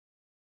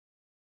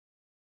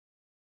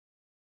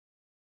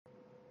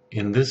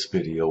In this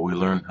video, we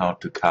learn how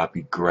to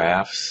copy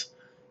graphs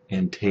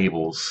and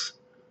tables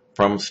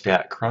from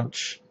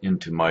StatCrunch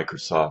into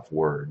Microsoft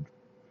Word.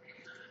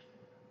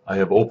 I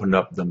have opened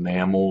up the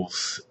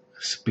mammals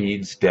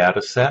speeds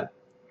dataset,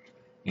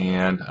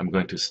 and I'm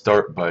going to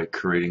start by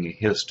creating a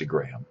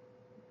histogram.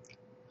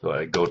 So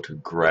I go to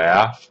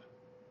Graph,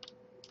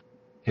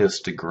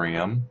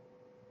 Histogram,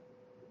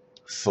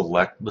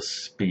 select the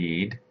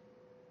speed,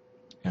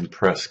 and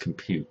press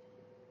Compute.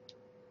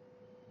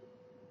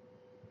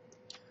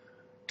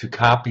 To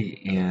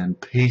copy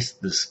and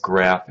paste this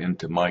graph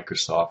into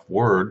Microsoft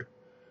Word,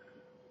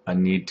 I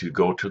need to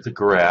go to the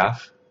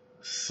graph,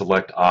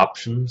 select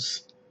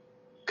Options,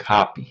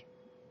 Copy.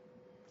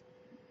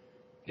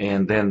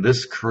 And then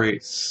this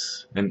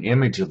creates an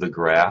image of the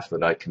graph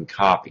that I can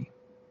copy.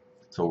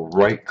 So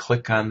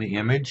right-click on the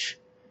image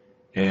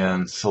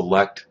and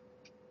select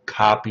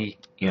Copy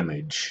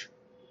Image.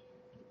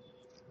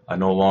 I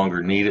no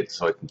longer need it,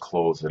 so I can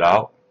close it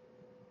out.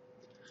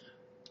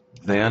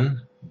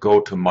 Then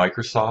go to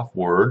Microsoft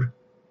Word,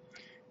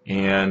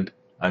 and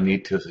I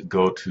need to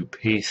go to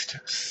Paste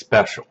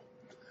Special.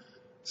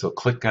 So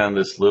click on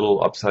this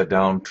little upside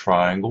down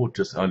triangle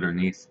just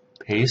underneath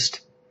Paste.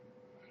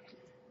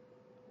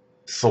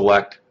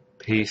 Select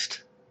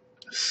Paste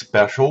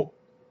Special.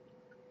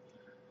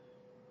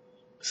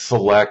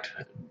 Select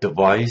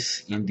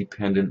Device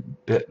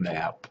Independent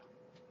Bitmap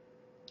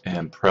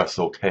and press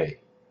OK.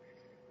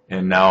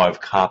 And now I've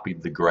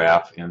copied the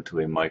graph into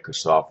a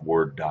Microsoft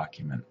Word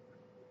document.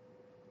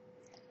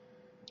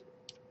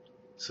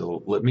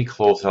 So let me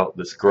close out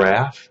this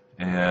graph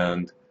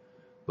and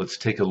let's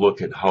take a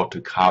look at how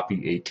to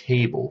copy a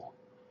table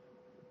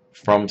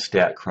from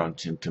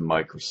StatCrunch into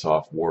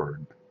Microsoft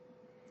Word.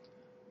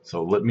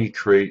 So let me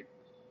create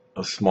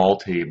a small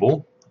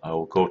table. I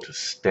will go to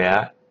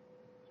Stat,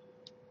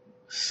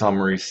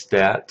 Summary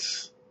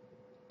Stats,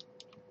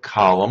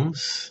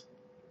 Columns.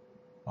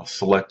 I'll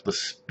select the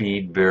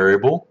speed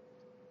variable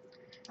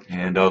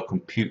and I'll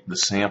compute the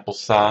sample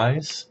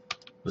size,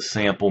 the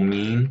sample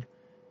mean,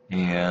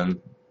 and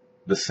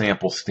the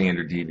sample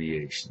standard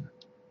deviation.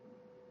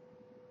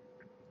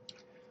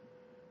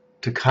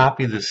 To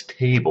copy this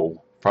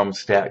table from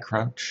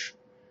StatCrunch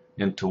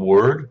into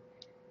Word,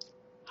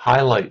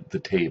 highlight the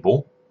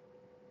table,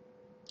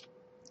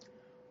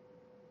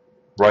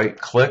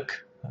 right-click,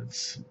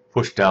 let's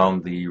push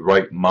down the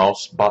right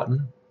mouse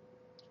button,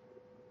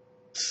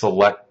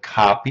 select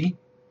Copy,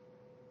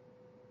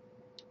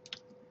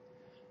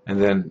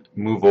 and then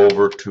move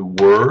over to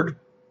Word.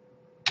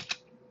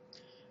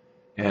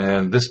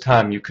 And this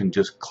time you can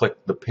just click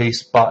the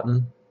paste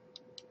button,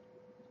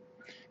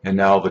 and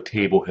now the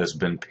table has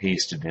been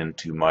pasted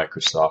into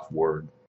Microsoft Word.